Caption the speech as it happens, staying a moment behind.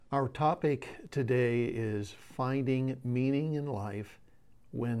Our topic today is finding meaning in life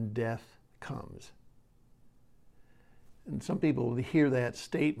when death comes. And some people hear that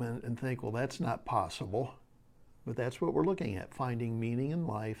statement and think, well, that's not possible. But that's what we're looking at, finding meaning in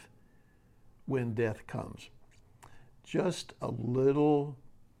life when death comes. Just a little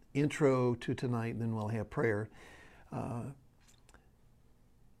intro to tonight, and then we'll have prayer.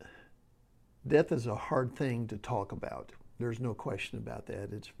 Death is a hard thing to talk about. There's no question about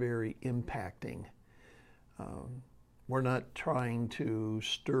that. It's very impacting. We're not trying to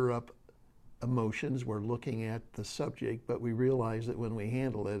stir up emotions. We're looking at the subject, but we realize that when we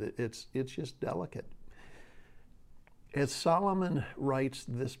handle it, it's just delicate. As Solomon writes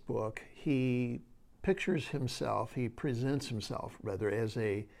this book, he presents himself rather, as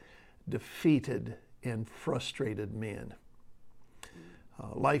a defeated and frustrated man.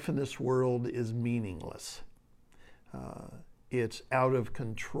 Life in this world is meaningless. It's out of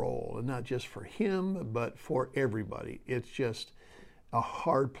control, and not just for him, but for everybody. It's just a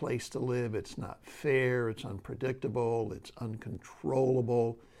hard place to live. It's not fair. It's unpredictable. It's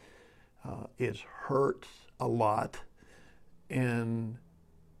uncontrollable. It hurts a lot. And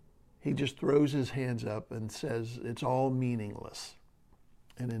he just throws his hands up and says it's all meaningless.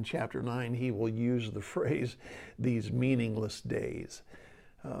 And in chapter 9, he will use the phrase, these meaningless days.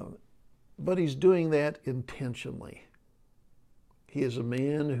 But he's doing that intentionally. He is a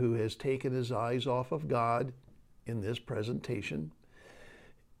man who has taken his eyes off of God in this presentation.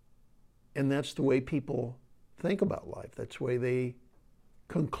 And that's the way people think about life. That's the way they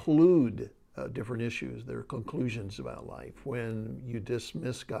conclude different issues, their conclusions about life. When you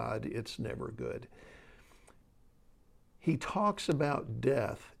dismiss God, it's never good. He talks about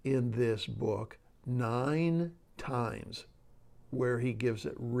death in this book 9 times, where he gives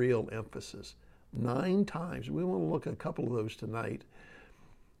it real emphasis. 9 times. We want to look at a couple of those tonight.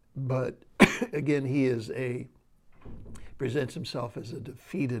 But again, he presents himself as a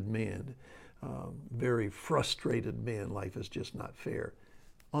defeated man, very frustrated man. Life is just not fair.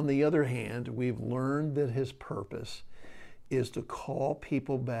 On the other hand, we've learned that his purpose is to call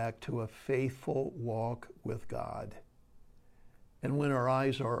people back to a faithful walk with God. And when our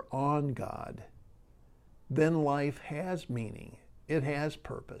eyes are on God, then life has meaning. It has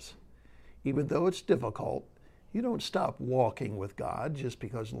purpose. Even though it's difficult, you don't stop walking with God just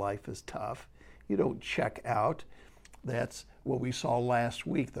because life is tough. You don't check out. That's what we saw last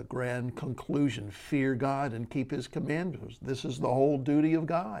week, the grand conclusion: fear God and keep his commandments. This is the whole duty of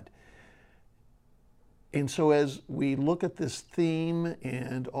God. And so as we look at this theme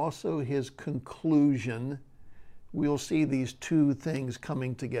and also his conclusion, we'll see these 2 things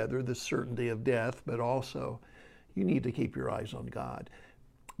coming together, the certainty of death, but also you need to keep your eyes on God.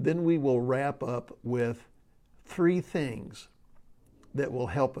 Then we will wrap up with 3 things that will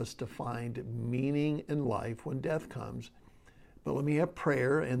help us to find meaning in life when death comes. But let me have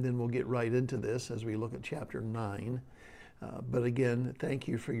prayer, and then we'll get right into this as we look at chapter 9. But again, thank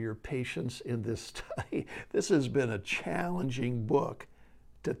you for your patience in this study. This has been a challenging book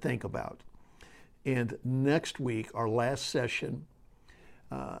to think about. And next week, our last session,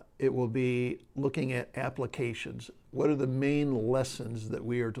 it will be looking at applications. What are the main lessons that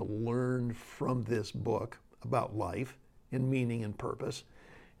we are to learn from this book about life and meaning and purpose?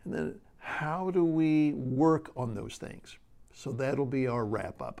 And then how do we work on those things? So that'll be our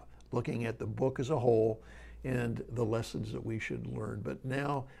wrap up, looking at the book as a whole and the lessons that we should learn. But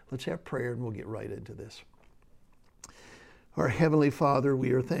now let's have prayer and we'll get right into this. Our Heavenly Father,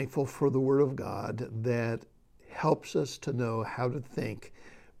 we are thankful for the Word of God that helps us to know how to think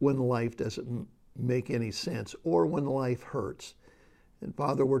when life doesn't make any sense or when life hurts. And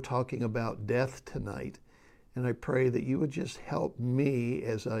Father, we're talking about death tonight. And I pray that you would just help me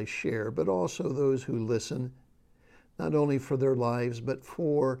as I share, but also those who listen, not only for their lives, but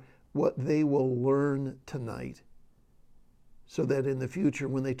for what they will learn tonight, so that in the future,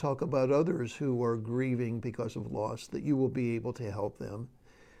 when they talk about others who are grieving because of loss, that you will be able to help them.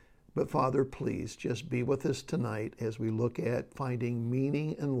 But Father, please just be with us tonight as we look at finding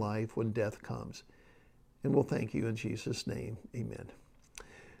meaning in life when death comes. And we'll thank you in Jesus' name. Amen.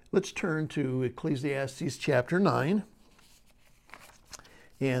 Let's turn to Ecclesiastes chapter 9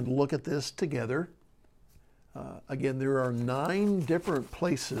 and look at this together. Again, there are 9 different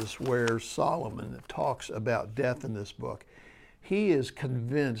places where Solomon talks about death in this book. He is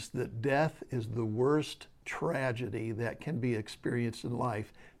convinced that death is the worst tragedy that can be experienced in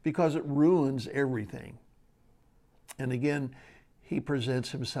life because it ruins everything. And again, he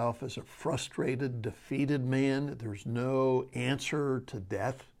presents himself as a frustrated, defeated man. There's no answer to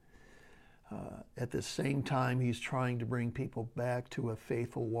death. At the same time, he's trying to bring people back to a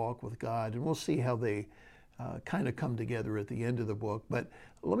faithful walk with God. And we'll see how they kind of come together at the end of the book. But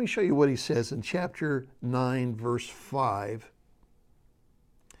let me show you what he says in chapter 9, verse 5.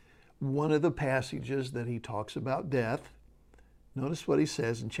 One of the passages that he talks about death. Notice what he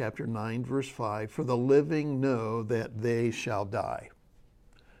says in chapter 9, verse 5. For the living know that they shall die.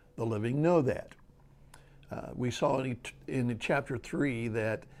 The living know that. We saw in chapter 3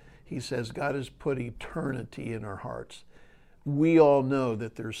 that he says God has put eternity in our hearts. We all know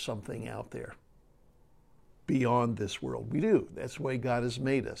that there's something out there beyond this world. We do. That's the way God has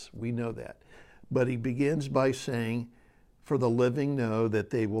made us. We know that. But he begins by saying, for the living know that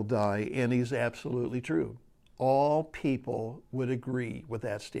they will die, and he's absolutely true. All people would agree with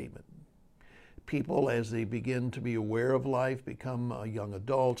that statement. People, as they begin to be aware of life, become young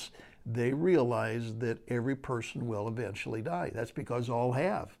adults, they realize that every person will eventually die. That's because all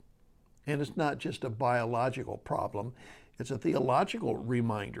have. And it's not just a biological problem, it's a theological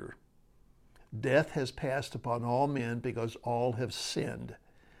reminder. Death has passed upon all men because all have sinned.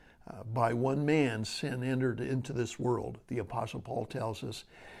 By one man, sin entered into this world. The Apostle Paul tells us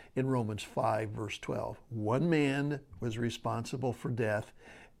in Romans 5, verse 12. One man was responsible for death,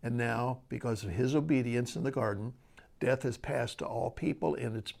 and now, because of his obedience in the garden, death has passed to all people,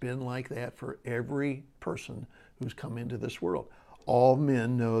 and it's been like that for every person who's come into this world. All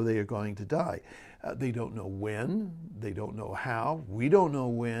men know they are going to die. They don't know when, they don't know how. We don't know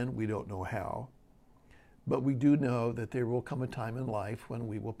when, we don't know how. But we do know that there will come a time in life when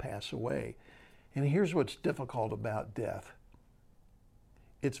we will pass away. And here's what's difficult about death.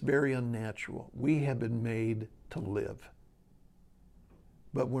 It's very unnatural. We have been made to live.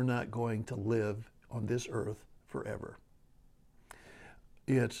 But we're not going to live on this earth forever.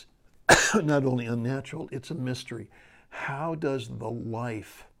 It's not only unnatural, it's a mystery. How does the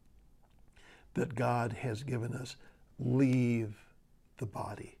life that God has given us leave the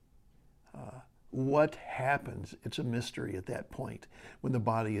body? What happens? It's a mystery at that point when the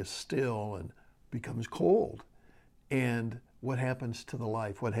body is still and becomes cold. And what happens to the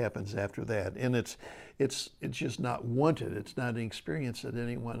life? What happens after that? And it's just not wanted. It's not an experience that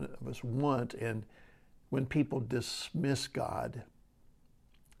any one of us want. And when people dismiss God,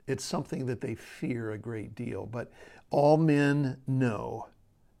 it's something that they fear a great deal. But all men know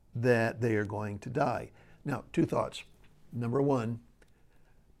that they are going to die. Now, two thoughts. Number one,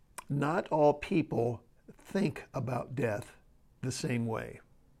 not all people think about death the same way.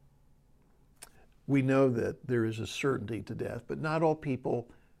 We know that there is a certainty to death, but not all people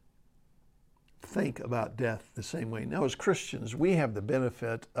think about death the same way. Now, as Christians, we have the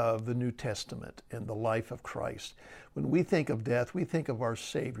benefit of the New Testament and the life of Christ. When we think of death, we think of our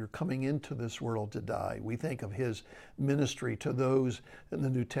Savior coming into this world to die. We think of his ministry to those in the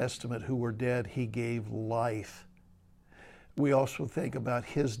New Testament who were dead. He gave life. We also think about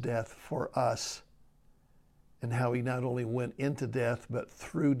his death for us and how he not only went into death, but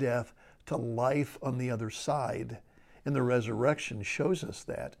through death to life on the other side. And the resurrection shows us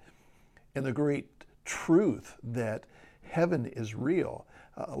that. And the great truth that heaven is real.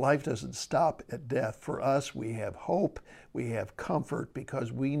 Life doesn't stop at death. For us, we have hope, we have comfort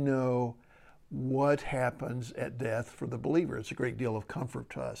because we know what happens at death for the believer. It's a great deal of comfort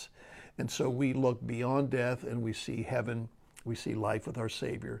to us. And so we look beyond death and we see heaven, we see life with our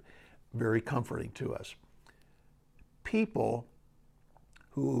Savior, very comforting to us. People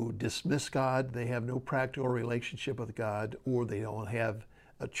who dismiss God, they have no practical relationship with God, or they don't have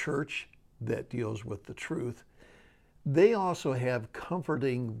a church that deals with the truth. They also have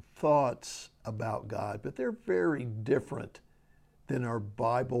comforting thoughts about God, but they're very different than our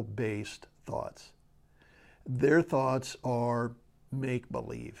Bible-based thoughts. Their thoughts are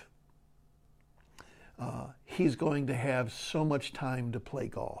make-believe. He's going to have so much time to play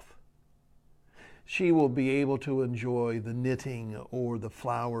golf. She will be able to enjoy the knitting or the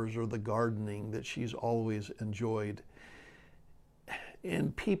flowers or the gardening that she's always enjoyed.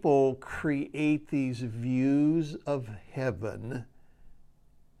 And people create these views of heaven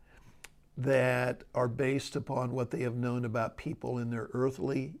that are based upon what they have known about people in their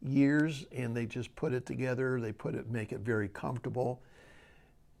earthly years, and they just put it together, make it very comfortable.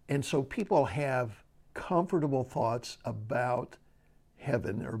 And so people have comfortable thoughts about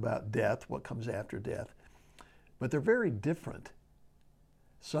heaven or about death, what comes after death. But they're very different.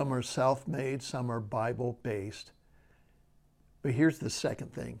 Some are self-made, some are Bible-based. But here's the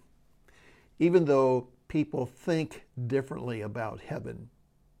second thing. Even though people think differently about heaven,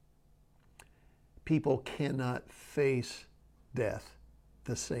 people cannot face death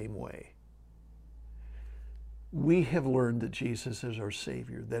the same way. We have learned that Jesus is our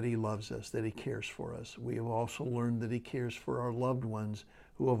Savior, that He loves us, that He cares for us. We have also learned that He cares for our loved ones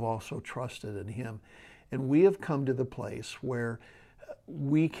who have also trusted in Him. And we have come to the place where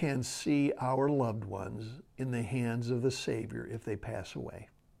we can see our loved ones in the hands of the Savior if they pass away.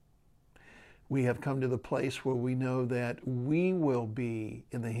 We have come to the place where we know that we will be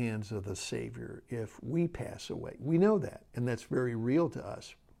in the hands of the Savior if we pass away. We know that, and that's very real to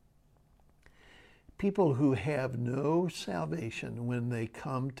us. People who have no salvation when they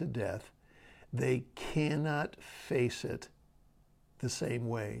come to death, they cannot face it the same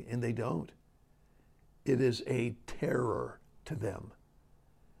way, and they don't. It is a terror to them.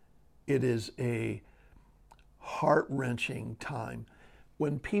 It is a heart-wrenching time.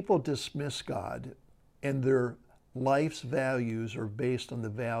 When people dismiss God and their life's values are based on the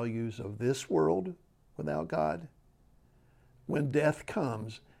values of this world without God, when death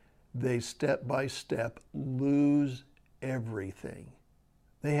comes, they step by step lose everything.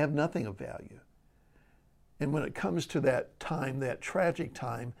 They have nothing of value. And when it comes to that time, that tragic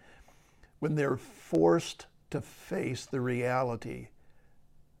time, when they're forced to face the reality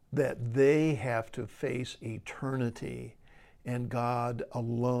that they have to face eternity and God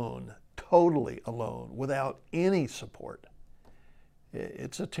alone, totally alone, without any support,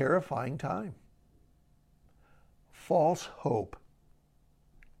 it's a terrifying time. False hope,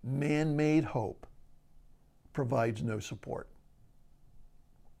 man-made hope, provides no support.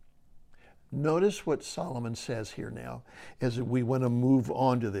 Notice what Solomon says here now as we want to move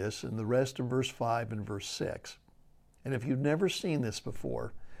on to this in the rest of verse 5 and verse 6. And if you've never seen this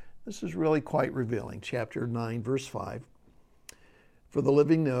before, this is really quite revealing. Chapter 9, verse 5. For the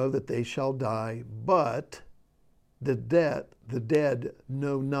living know that they shall die, but the dead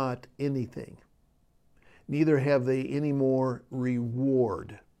know not anything. Neither have they any more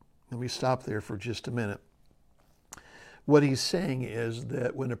reward. Let me stop there for just a minute. What he's saying is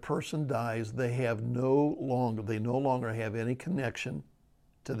that when a person dies, they no longer have any connection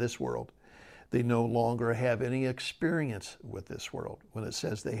to this world. They no longer have any experience with this world. When it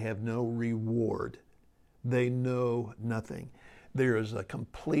says they have no reward, they know nothing. There is a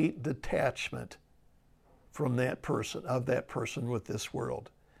complete detachment from that person, with this world.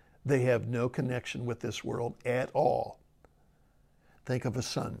 They have no connection with this world at all. Think of a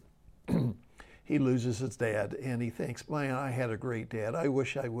son. He loses his dad and he thinks, man, I had a great dad. I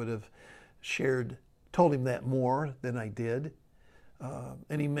wish I would have told him that more than I did.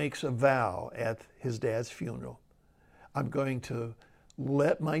 And he makes a vow at his dad's funeral. I'm going to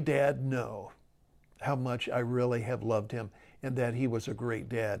let my dad know how much I really have loved him and that he was a great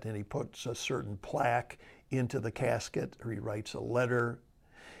dad. And he puts a certain plaque into the casket, or he writes a letter.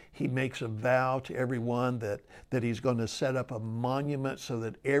 He makes a vow to everyone that he's going to set up a monument so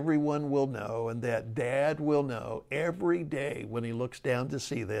that everyone will know and that dad will know every day when he looks down to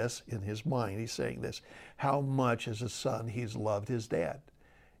see this. In his mind, he's saying this, how much as a son he's loved his dad.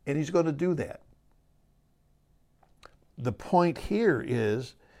 And he's going to do that. The point here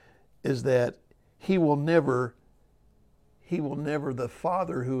is that he will never, the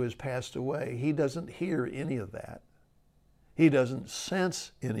father who has passed away, he doesn't hear any of that. He doesn't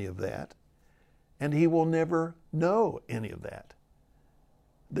sense any of that, and he will never know any of that.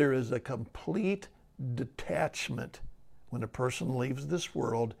 There is a complete detachment. When a person leaves this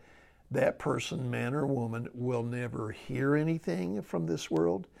world, that person, man or woman, will never hear anything from this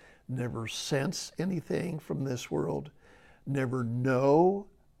world, never sense anything from this world, never know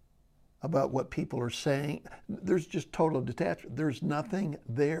about what people are saying. There's just total detachment. There's nothing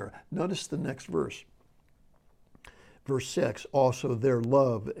there. Notice the next verse. Verse 6, also their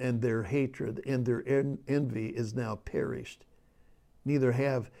love and their hatred and their envy is now perished. Neither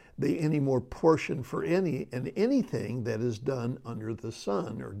have they any more portion for anything that is done under the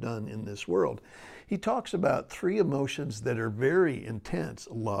sun or done in this world. He talks about three emotions that are very intense: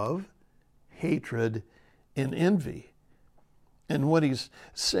 love, hatred, and envy. And what he's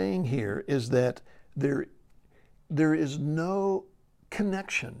saying here is that there is no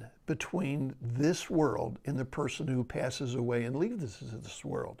connection between this world and the person who passes away and leaves this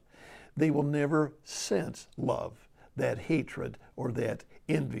world. They will never sense love, that hatred, or that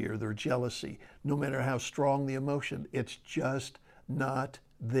envy, or their jealousy. No matter how strong the emotion, it's just not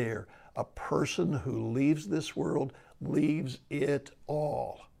there. A person who leaves this world leaves it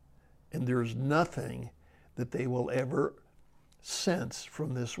all. And there's nothing that they will ever sense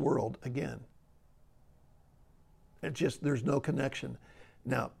from this world again. There's no connection.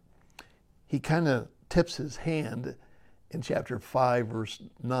 Now, he kind of tips his hand in chapter 5, verse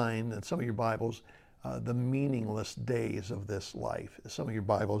 9, in some of your Bibles, the meaningless days of this life. Some of your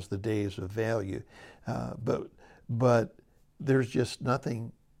Bibles, the days of value. But but there's just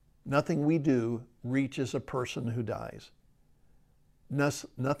nothing we do reaches a person who dies.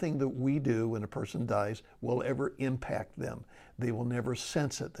 Nothing that we do when a person dies will ever impact them. They will never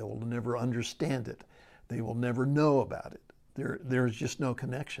sense it. They will never understand it. They will never know about it. There's just no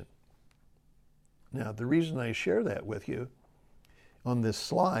connection. Now, the reason I share that with you on this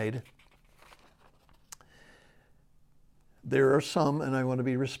slide, there are some, and I want to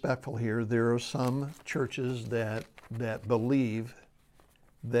be respectful here, there are some churches that believe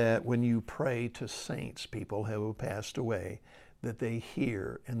that when you pray to saints, people who have passed away, that they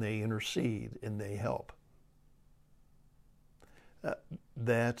hear and they intercede and they help.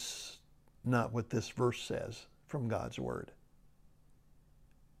 That's not what this verse says from God's Word.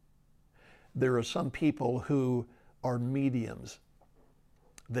 There are some people who are mediums.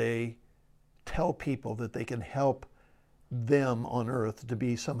 They tell people that they can help them on earth to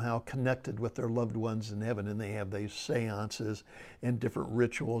be somehow connected with their loved ones in heaven, and they have these seances and different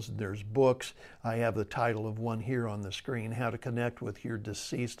rituals, and there's books. I have the title of one here on the screen, How to Connect with Your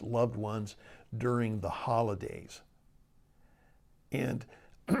Deceased Loved Ones During the Holidays. And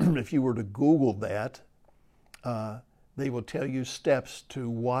if you were to Google that, they will tell you steps to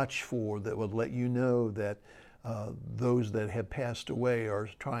watch for that would let you know that those that have passed away are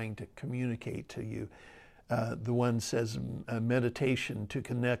trying to communicate to you. The one says meditation to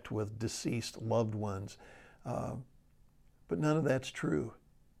connect with deceased loved ones. But none of that's true.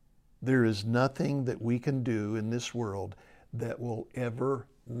 There is nothing that we can do in this world that will ever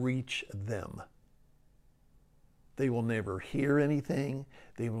reach them. They will never hear anything.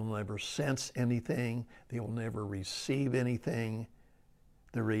 They will never sense anything. They will never receive anything.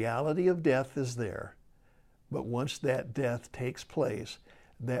 The reality of death is there. But once that death takes place,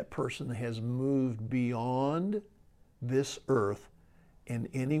 that person has moved beyond this earth in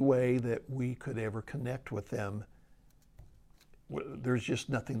any way that we could ever connect with them. There's just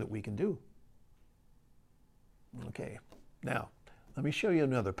nothing that we can do. Okay, now let me show you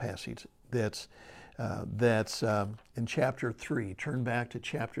another passage that's in chapter 3. Turn back to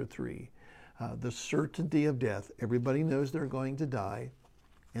chapter 3. The certainty of death. Everybody knows they're going to die,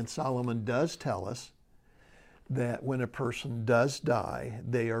 and Solomon does tell us that when a person does die,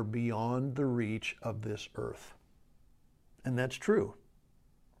 they are beyond the reach of this earth. And that's true.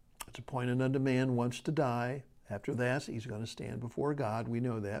 It's appointed unto man once to die. After that, he's going to stand before God. We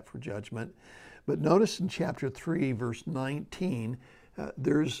know that for judgment. But notice in chapter 3, verse 19,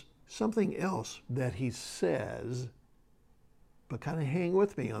 there's something else that he says, but kind of hang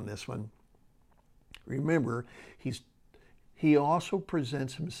with me on this one. Remember, he also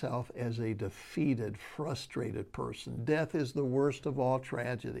presents himself as a defeated, frustrated person. Death is the worst of all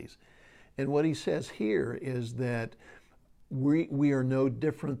tragedies. And what he says here is that we are no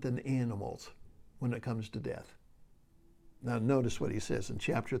different than animals when it comes to death. Now notice what he says in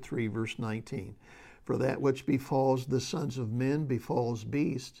chapter 3, verse 19. For that which befalls the sons of men befalls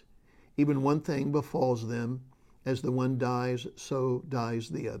beasts. Even one thing befalls them. As the one dies, so dies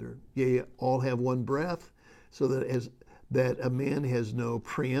the other. Yea, all have one breath, so that a man has no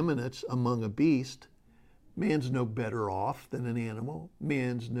preeminence among a beast. Man's no better off than an animal.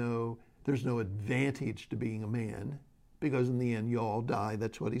 There's no advantage to being a man, because in the end you all die.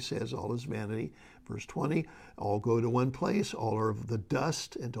 That's what he says, all is vanity. Verse 20, all go to one place, all are of the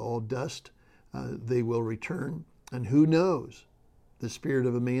dust, and to all dust they will return. And who knows? The spirit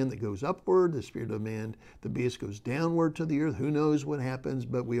of a man that goes upward, the spirit of a man, the beast goes downward to the earth. Who knows what happens,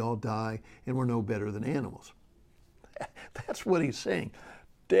 but we all die, and we're no better than animals. That's what he's saying.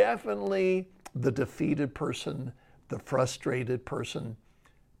 Definitely the defeated person, the frustrated person,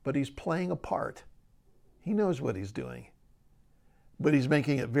 but he's playing a part. He knows what he's doing, but he's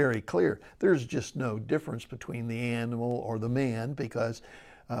making it very clear. There's just no difference between the animal or the man, because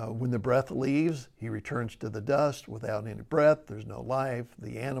when the breath leaves, he returns to the dust without any breath. There's no life.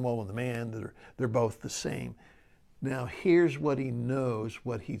 The animal and the man, they're both the same. Now, here's what he knows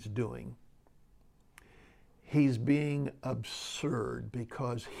what he's doing. He's being absurd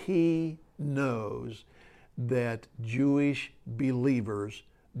because he knows that Jewish believers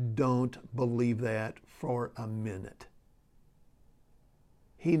don't believe that for a minute.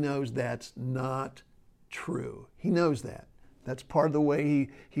 He knows that's not true. He knows that. That's part of the way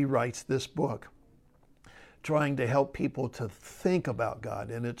he writes this book, trying to help people to think about God.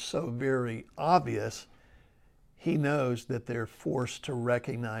 And it's so very obvious. He knows that they're forced to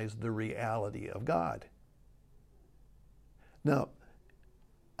recognize the reality of God. Now,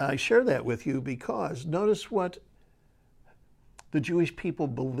 I share that with you because notice what the Jewish people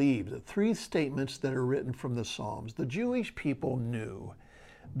believed. The three statements that are written from the Psalms. The Jewish people knew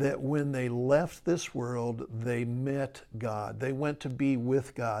that when they left this world, they met God. They went to be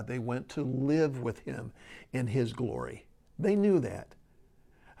with God. They went to live with him in his glory. They knew that.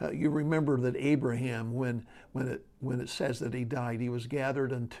 You remember that Abraham, when it says that he died, he was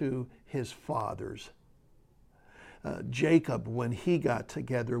gathered unto his fathers. Jacob, when he got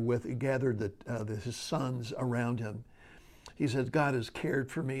together gathered his sons around him, he said, God has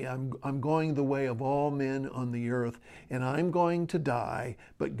cared for me. I'm going the way of all men on the earth, and I'm going to die,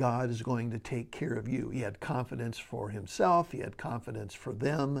 but God is going to take care of you. He had confidence for himself. He had confidence for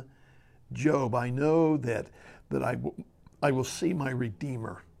them. Job, I know that I will see my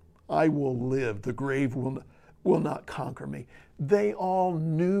Redeemer. I will live. The grave will not conquer me. They all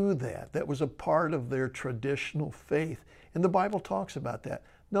knew that. That was a part of their traditional faith. And the Bible talks about that.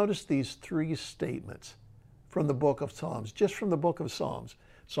 Notice these three statements from the book of Psalms, just from the book of Psalms.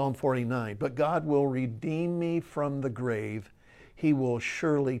 Psalm 49, but God will redeem me from the grave. He will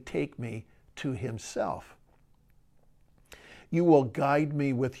surely take me to himself. You will guide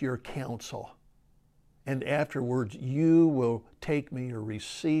me with your counsel, and afterwards you will take me or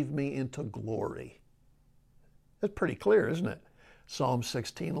receive me into glory. That's pretty clear, isn't it? Psalm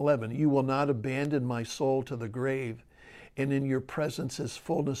 16:11, you will not abandon my soul to the grave, and in your presence is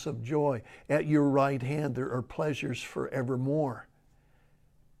fullness of joy. At your right hand there are pleasures forevermore.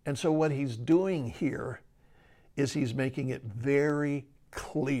 And so what he's doing here is he's making it very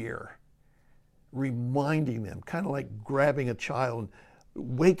clear, reminding them, kind of like grabbing a child,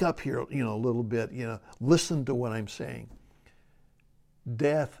 wake up here, a little bit, listen to what I'm saying.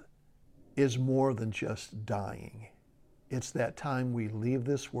 Death is more than just dying. It's that time we leave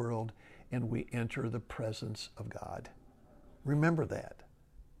this world and we enter the presence of God. Remember that.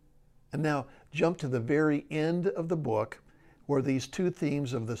 And now jump to the very end of the book where these two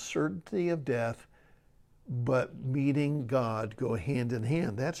themes of the certainty of death but meeting God go hand in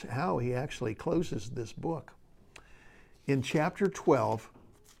hand. That's how he actually closes this book. In chapter 12,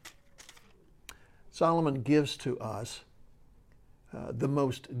 Solomon gives to us the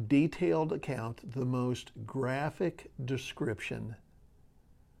most detailed account, the most graphic description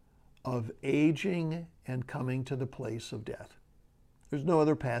of aging and coming to the place of death. There's no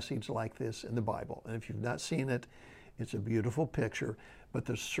other passage like this in the Bible. And if you've not seen it, it's a beautiful picture. But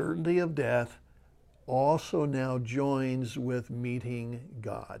the certainty of death also now joins with meeting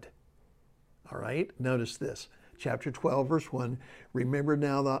God. All right, notice this. Chapter 12, verse 1, remember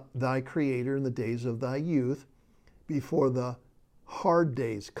now thy Creator in the days of thy youth, before the hard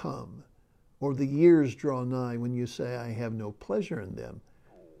days come, or the years draw nigh, when you say, I have no pleasure in them.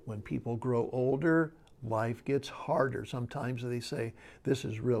 When people grow older, life gets harder. Sometimes they say, this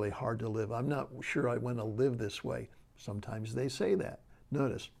is really hard to live. I'm not sure I want to live this way. Sometimes they say that.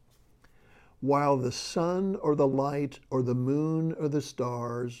 Notice, while the sun or the light or the moon or the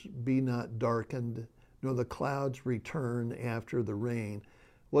stars be not darkened, nor the clouds return after the rain.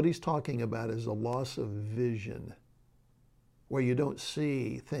 What he's talking about is a loss of vision, where you don't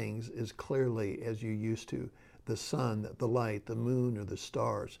see things as clearly as you used to. The sun, the light, the moon, or the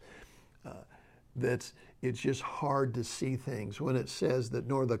stars. It's just hard to see things. When it says that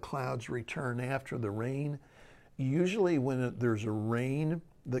nor the clouds return after the rain, usually when there's a rain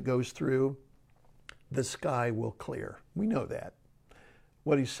that goes through, the sky will clear. We know that.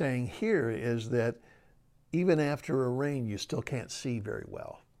 What he's saying here is that even after a rain, you still can't see very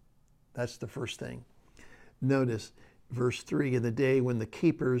well. That's the first thing. Notice verse 3, in the day when the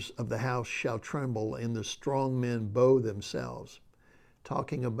keepers of the house shall tremble and the strong men bow themselves,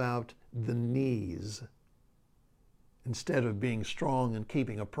 talking about the knees. Instead of being strong and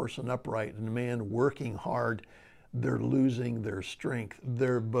keeping a person upright and a man working hard, they're losing their strength.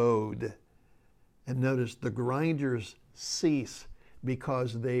 They're bowed. And notice the grinders cease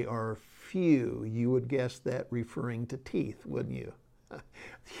because they are few. You would guess that referring to teeth, wouldn't you?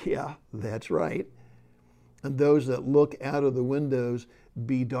 Yeah, that's right. And those that look out of the windows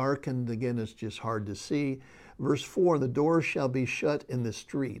be darkened. Again, it's just hard to see. Verse 4, the doors shall be shut in the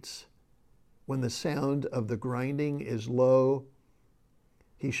streets. When the sound of the grinding is low,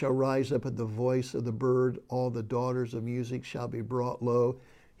 he shall rise up at the voice of the bird. All the daughters of music shall be brought low.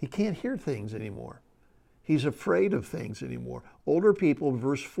 He can't hear things anymore. He's afraid of things anymore. Older people,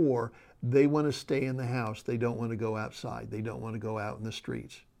 verse 4, they want to stay in the house. They don't want to go outside. They don't want to go out in the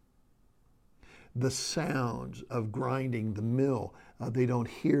streets. The sounds of grinding the mill, they don't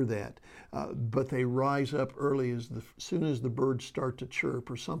hear that. But they rise up early as soon as the birds start to chirp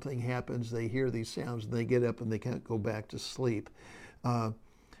or something happens, they hear these sounds and they get up and they can't go back to sleep.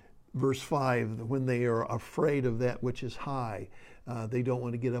 Verse 5, when they are afraid of that which is high, they don't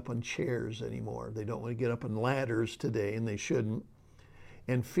want to get up on chairs anymore. They don't want to get up on ladders today, and they shouldn't.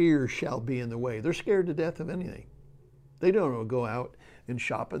 and fear shall be in the way. They're scared to death of anything. They don't want to go out and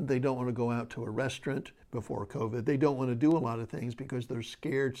shopping. They don't want to go out to a restaurant before COVID. They don't want to do a lot of things because they're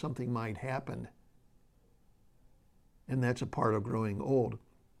scared something might happen. And that's a part of growing old.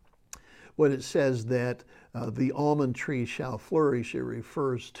 When it says that the almond tree shall flourish, it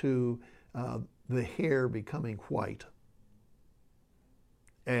refers to the hair becoming white,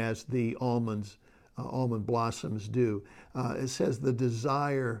 as the almond blossoms do. It says the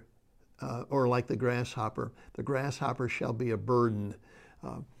desire, or like the grasshopper shall be a burden.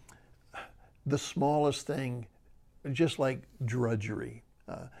 The smallest thing, just like drudgery.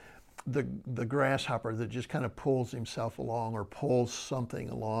 The grasshopper that just kind of pulls himself along or pulls something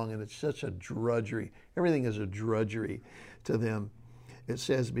along, and it's such a drudgery. Everything is a drudgery to them. It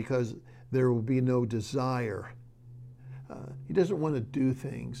says because there will be no desire. He doesn't want to do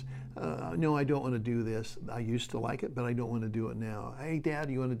things. No, I don't want to do this. I used to like it, but I don't want to do it now. Hey, Dad,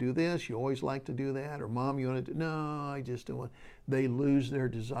 you want to do this? You always like to do that. Or Mom, you want to do? No, I just don't want. They lose their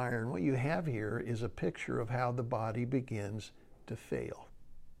desire. And what you have here is a picture of how the body begins to fail.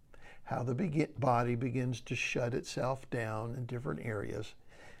 How the body begins to shut itself down in different areas.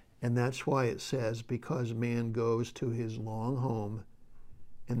 And that's why it says, because man goes to his long home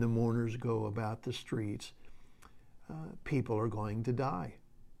and the mourners go about the streets, people are going to die.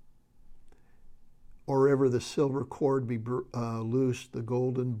 Or ever the silver cord be loosed, the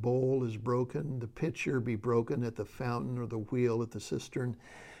golden bowl is broken, the pitcher be broken at the fountain or the wheel at the cistern.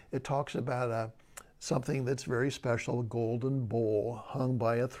 It talks about something that's very special, a golden bowl hung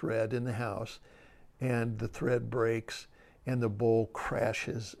by a thread in the house, and the thread breaks and the bowl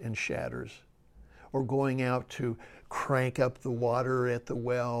crashes and shatters. Or going out to crank up the water at the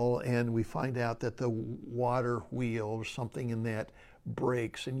well, and we find out that the water wheel or something in that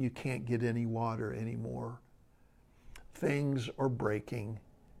breaks and you can't get any water anymore. Things are breaking.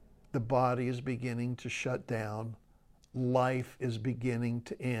 The body is beginning to shut down. Life is beginning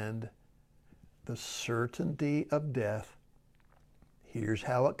to end. The certainty of death. Here's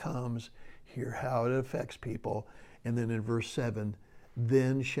how it comes. Here's how it affects people. And then in verse 7,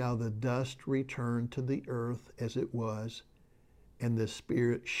 then shall the dust return to the earth as it was, and the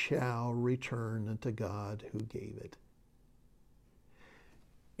spirit shall return unto God who gave it.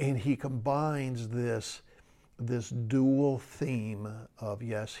 And he combines this dual theme of,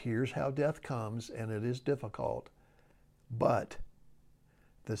 yes, here's how death comes, and it is difficult, but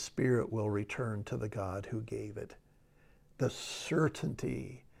the spirit will return to the God who gave it. The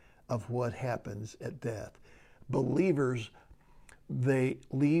certainty of what happens at death. Believers, they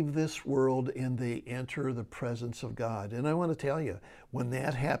leave this world and they enter the presence of God. And I want to tell you, when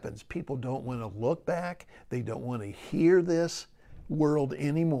that happens, people don't want to look back. They don't want to hear this world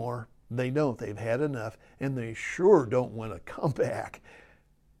anymore. They don't. They've had enough. And they sure don't want to come back.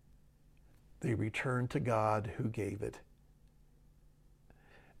 They return to God who gave it.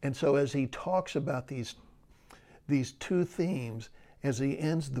 And so as he talks about these two themes, as he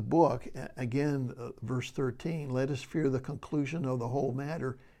ends the book, again, verse 13, let us fear the conclusion of the whole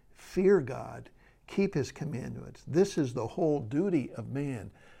matter. Fear God. Keep his commandments. This is the whole duty of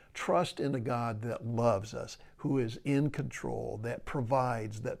man. Trust in a God that loves us, who is in control, that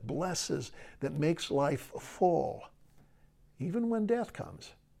provides, that blesses, that makes life full, even when death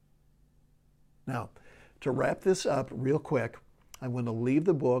comes. Now, to wrap this up real quick, I want to leave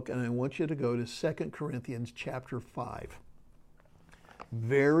the book and I want you to go to 2 Corinthians chapter 5.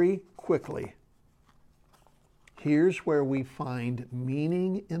 Very quickly, here's where we find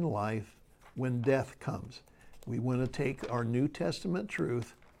meaning in life when death comes. We want to take our New Testament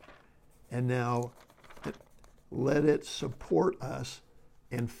truth and now let it support us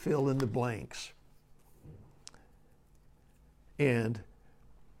and fill in the blanks. And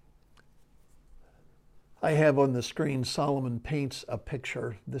I have on the screen, Solomon paints a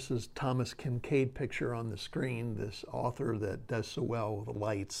picture. This is Thomas Kincaid picture on the screen, this author that does so well with the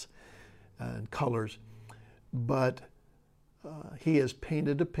lights and colors. But he has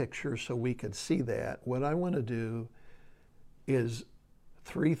painted a picture so we could see that. What I want to do is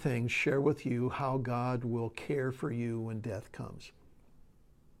three things, share with you how God will care for you when death comes.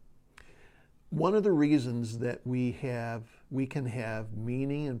 One of the reasons that we can have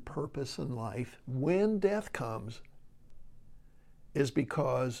meaning and purpose in life when death comes is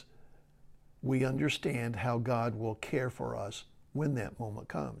because we understand how God will care for us when that moment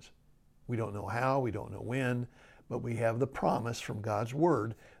comes. We don't know how, we don't know when, but we have the promise from God's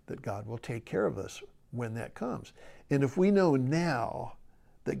word that God will take care of us when that comes. And if we know now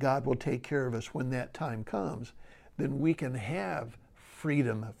that God will take care of us when that time comes, then we can have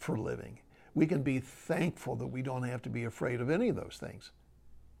freedom for living. We can be thankful that we don't have to be afraid of any of those things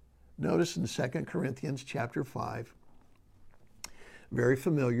Notice in 2 Corinthians chapter 5, very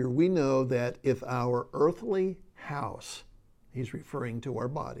familiar, we know that if our earthly house, he's referring to our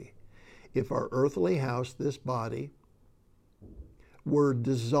body, if our earthly house, this body, were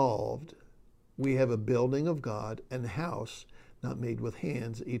dissolved, we have a building of God and house not made with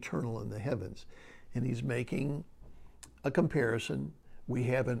hands, eternal in the heavens. And he's making a comparison. We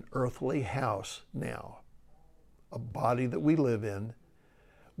have an earthly house now, a body that we live in.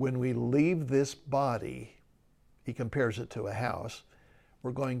 When we leave this body, he compares it to a house,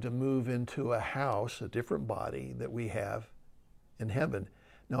 we're going to move into a house, a different body that we have in heaven.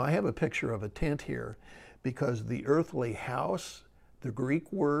 Now, I have a picture of a tent here because the earthly house, the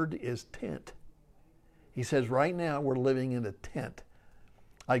Greek word is tent. He says right now we're living in a tent.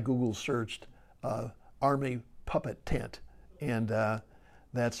 I Google searched army puppet tent, and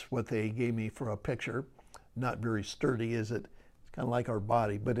that's what they gave me for a picture. Not very sturdy, is it? It's kind of like our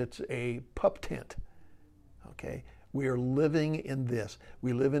body, but it's a pup tent. Okay, we are living in this.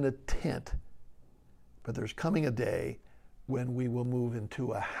 We live in a tent, but there's coming a day when we will move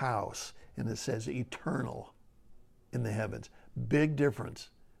into a house, and it says eternal in the heavens. Big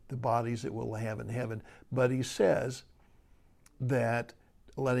difference, the bodies that we'll have in heaven. But he says that,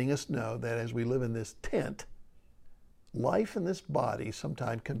 letting us know that as we live in this tent, life in this body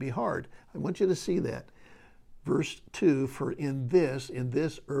sometimes can be hard. I want you to see that. Verse 2, for in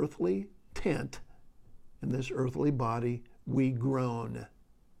this earthly tent, in this earthly body, we groan.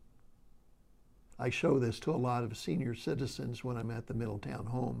 I show this to a lot of senior citizens when I'm at the Middletown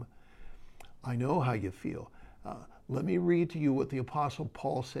home. I know how you feel. Let me read to you what the Apostle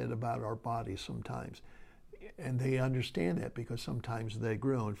Paul said about our bodies sometimes. And they understand that because sometimes they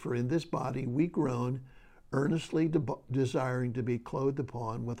groan. For in this body we groan, earnestly desiring to be clothed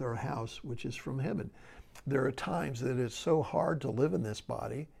upon with our house, which is from heaven. There are times that it's so hard to live in this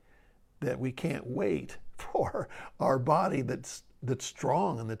body that we can't wait for our body that's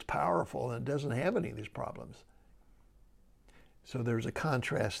strong and that's powerful and doesn't have any of these problems. So there's a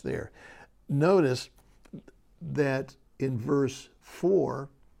contrast there. Notice that in verse 4,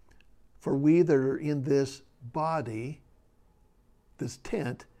 for we that are in this body, this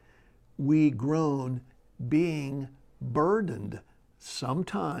tent, we groan, being burdened.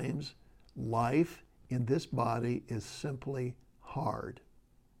 Sometimes life in this body is simply hard.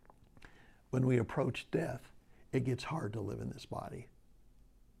 When we approach death, it gets hard to live in this body.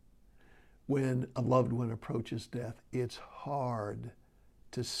 When a loved one approaches death, it's hard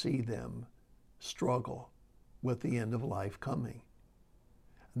to see them struggle with the end of life coming.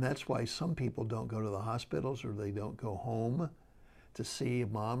 And that's why some people don't go to the hospitals or they don't go home to see a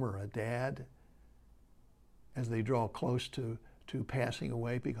mom or a dad as they draw close to passing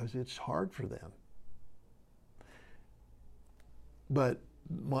away, because it's hard for them. But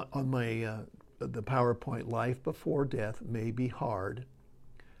on the PowerPoint, life before death may be hard,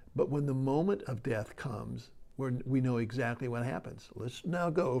 but when the moment of death comes, we know exactly what happens. Let's now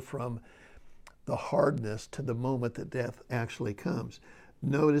go from the hardness to the moment that death actually comes.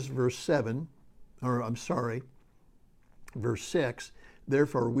 Notice verse 6,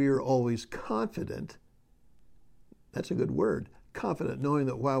 therefore we are always confident, that's a good word, confident, knowing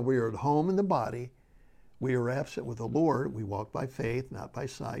that while we are at home in the body, we are absent with the Lord. We walk by faith, not by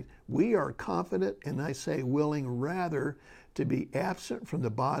sight. We are confident, and I say willing, rather to be absent from the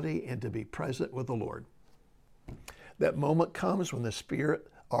body and to be present with the Lord. That moment comes when the Spirit,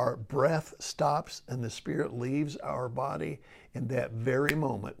 our breath stops and the Spirit leaves our body. In that very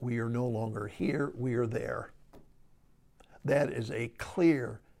moment, we are no longer here, we are there. That is a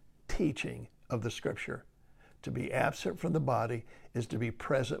clear teaching of the Scripture. To be absent from the body is to be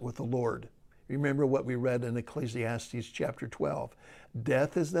present with the Lord. Remember what we read in Ecclesiastes chapter 12.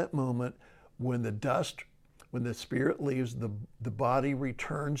 Death is that moment when when the spirit leaves, the body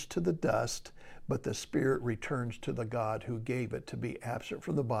returns to the dust, but the spirit returns to the God who gave it. To be absent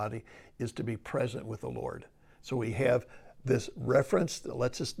from the body is to be present with the Lord. So we have this reference that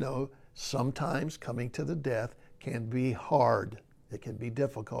lets us know sometimes coming to the death can be hard. It can be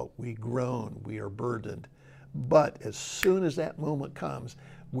difficult. We groan, we are burdened. But as soon as that moment comes,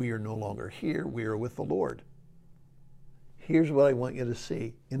 we are no longer here, we are with the Lord. Here's what I want you to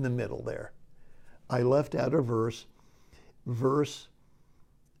see in the middle there. I left out a verse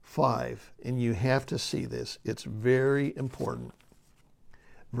 5, and you have to see this. It's very important.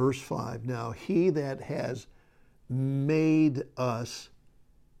 Verse 5, now he that has made us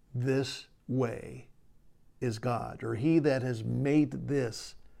this way is God, or he that has made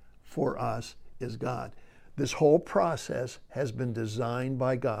this for us is God. This whole process has been designed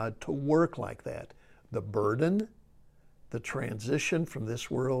by God to work like that. The burden, the transition from this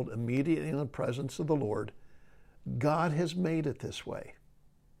world immediately in the presence of the Lord, God has made it this way.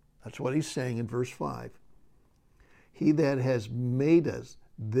 That's what he's saying in verse 5. He that has made us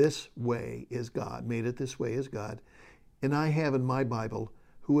this way is God, made it this way is God. And I have in my Bible,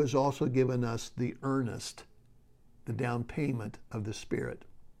 who has also given us the earnest, the down payment of the Spirit.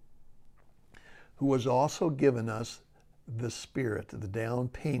 Who has also given us the Spirit, the down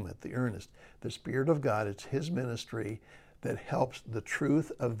payment, the earnest. The Spirit of God, it's his ministry that helps the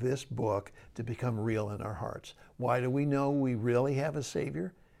truth of this book to become real in our hearts. Why do we know we really have a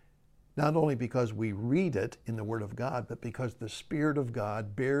Savior? Not only because we read it in the Word of God, but because the Spirit of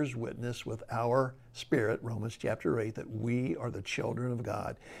God bears witness with our spirit, Romans chapter 8, that we are the children of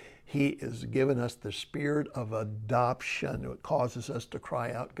God. He has given us the spirit of adoption. It causes us to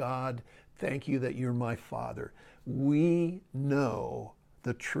cry out, God, thank you that you're my Father. We know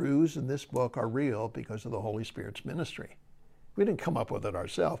the truths in this book are real because of the Holy Spirit's ministry. We didn't come up with it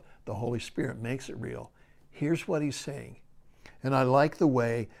ourselves. The Holy Spirit makes it real. Here's what he's saying. And I like the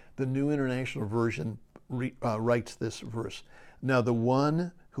way the New International Version writes this verse. Now the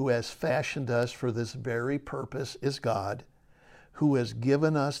one who has fashioned us for this very purpose is God, who has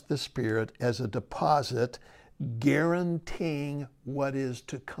given us the Spirit as a deposit, guaranteeing what is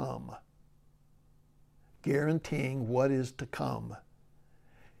to come. Guaranteeing what is to come.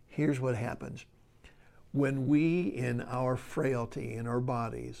 Here's what happens. When we, in our frailty, in our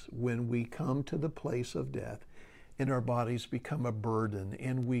bodies, when we come to the place of death, and our bodies become a burden,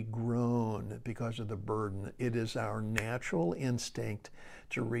 and we groan because of the burden, it is our natural instinct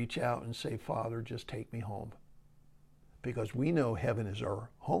to reach out and say, Father, just take me home. Because we know heaven is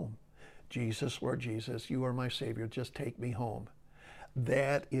our home. Jesus, Lord Jesus, you are my Savior, just take me home.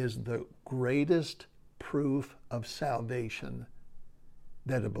 That is the greatest proof of salvation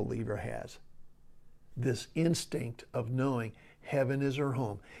that a believer has. This instinct of knowing heaven is our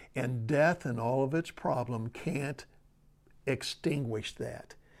home. And death and all of its problem can't extinguish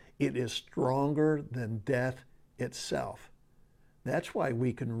that. It is stronger than death itself. That's why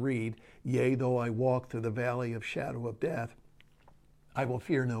we can read, yea, though I walk through the valley of shadow of death, I will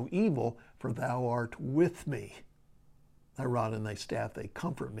fear no evil, for thou art with me. Thy rod and thy staff, they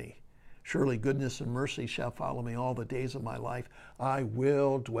comfort me. Surely goodness and mercy shall follow me all the days of my life. I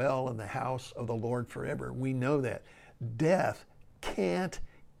will dwell in the house of the Lord forever. We know that. Death can't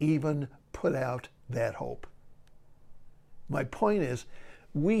even put out that hope. My point is,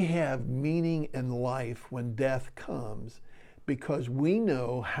 we have meaning in life when death comes because we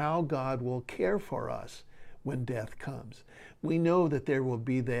know how God will care for us when death comes. We know that there will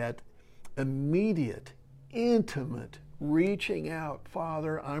be that immediate, intimate reaching out.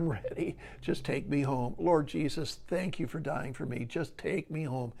 Father, I'm ready. Just take me home. Lord Jesus, thank you for dying for me. Just take me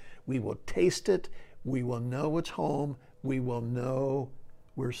home. We will taste it. We will know it's home. We will know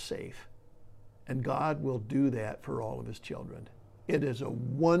we're safe. And God will do that for all of his children. It is a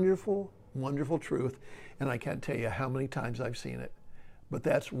wonderful, wonderful truth. And I can't tell you how many times I've seen it. But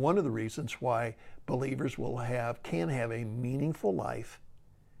that's one of the reasons why believers can have a meaningful life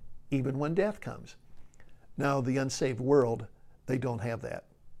even when death comes. Now, the unsaved world, they don't have that.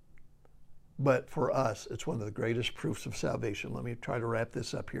 But for us, it's one of the greatest proofs of salvation. Let me try to wrap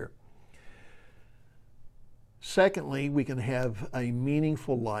this up here. Secondly, we can have a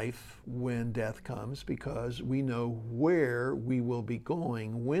meaningful life when death comes because we know where we will be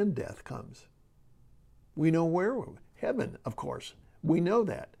going when death comes. We know where heaven, of course. We know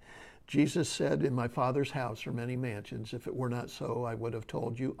that. Jesus said, in my Father's house are many mansions. If it were not so, I would have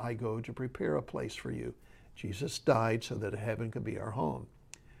told you, I go to prepare a place for you. Jesus died so that heaven could be our home.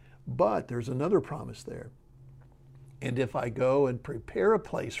 But there's another promise there. And if I go and prepare a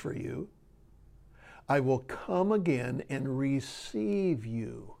place for you, I will come again and receive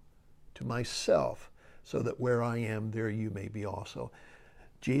you to myself, so that where I am, there you may be also.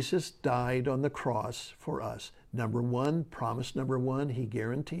 Jesus died on the cross for us. Number one, promise number one, he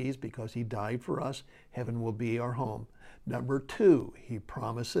guarantees because he died for us, heaven will be our home. Number two, he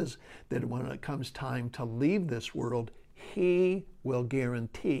promises that when it comes time to leave this world, he will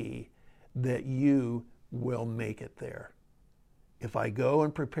guarantee that you will make it there. If I go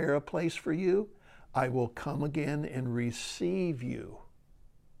and prepare a place for you, I will come again and receive you,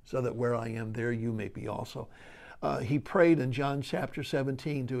 so that where I am, there you may be also. He prayed in John chapter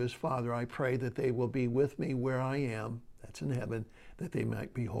 17 to his Father, I pray that they will be with me where I am, that's in heaven, that they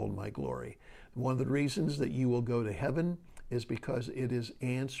might behold my glory. One of the reasons that you will go to heaven is because it is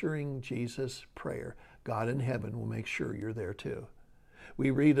answering Jesus' prayer. God in heaven will make sure you're there too.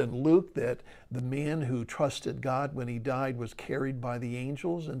 We read in Luke that the man who trusted God when he died was carried by the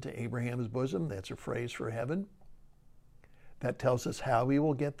angels into Abraham's bosom. That's a phrase for heaven. That tells us how we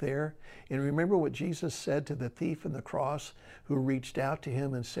will get there. And remember what Jesus said to the thief on the cross who reached out to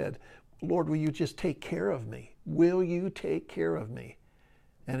him and said, Lord, will you just take care of me? Will you take care of me?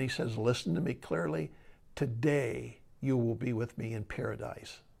 And he says, listen to me clearly. Today you will be with me in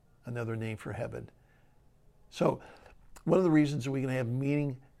paradise, another name for heaven. So one of the reasons we can have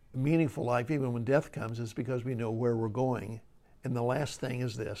meaningful life even when death comes is because we know where we're going. And the last thing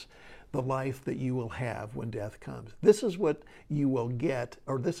is this, the life that you will have when death comes. This is what you will get,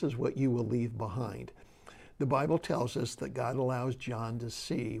 or this is what you will leave behind. The Bible tells us that God allows John to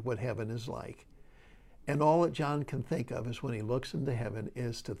see what heaven is like. And all that John can think of is when he looks into heaven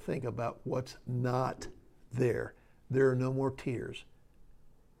is to think about what's not there. There are no more tears.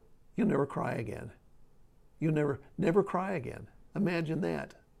 You'll never cry again. You'll never cry again. Imagine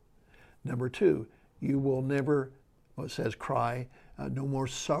that. Number two, you will never, well, it says cry, no more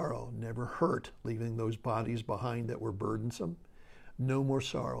sorrow, never hurt, leaving those bodies behind that were burdensome. No more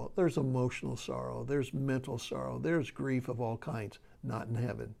sorrow. There's emotional sorrow. There's mental sorrow. There's grief of all kinds. Not in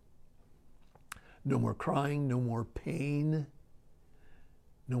heaven. No more crying. No more pain.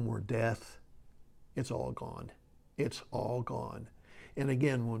 No more death. It's all gone. It's all gone. And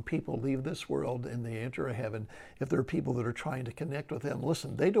again, when people leave this world and they enter a heaven, if there are people that are trying to connect with them,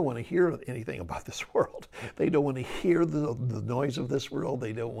 listen, they don't want to hear anything about this world. They don't want to hear the noise of this world.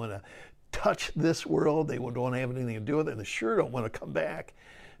 They don't want to touch this world. They don't want to have anything to do with it. And they sure don't want to come back,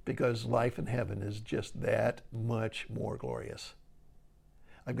 because life in heaven is just that much more glorious.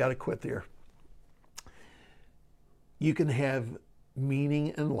 I've got to quit there. You can have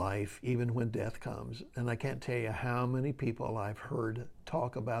meaning in life even when death comes. And I can't tell you how many people I've heard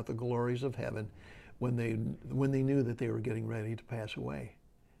talk about the glories of heaven when they knew that they were getting ready to pass away.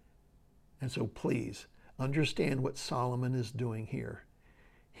 And so please understand what Solomon is doing here.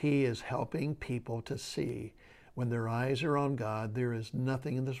 He is helping people to see when their eyes are on God, there is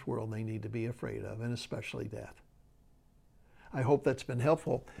nothing in this world they need to be afraid of, and especially death. I hope that's been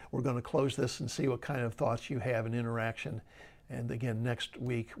helpful. We're going to close this and see what kind of thoughts you have in interaction. And again, next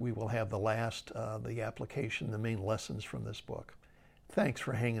week we will have the last, the application, the main lessons from this book. Thanks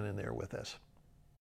for hanging in there with us.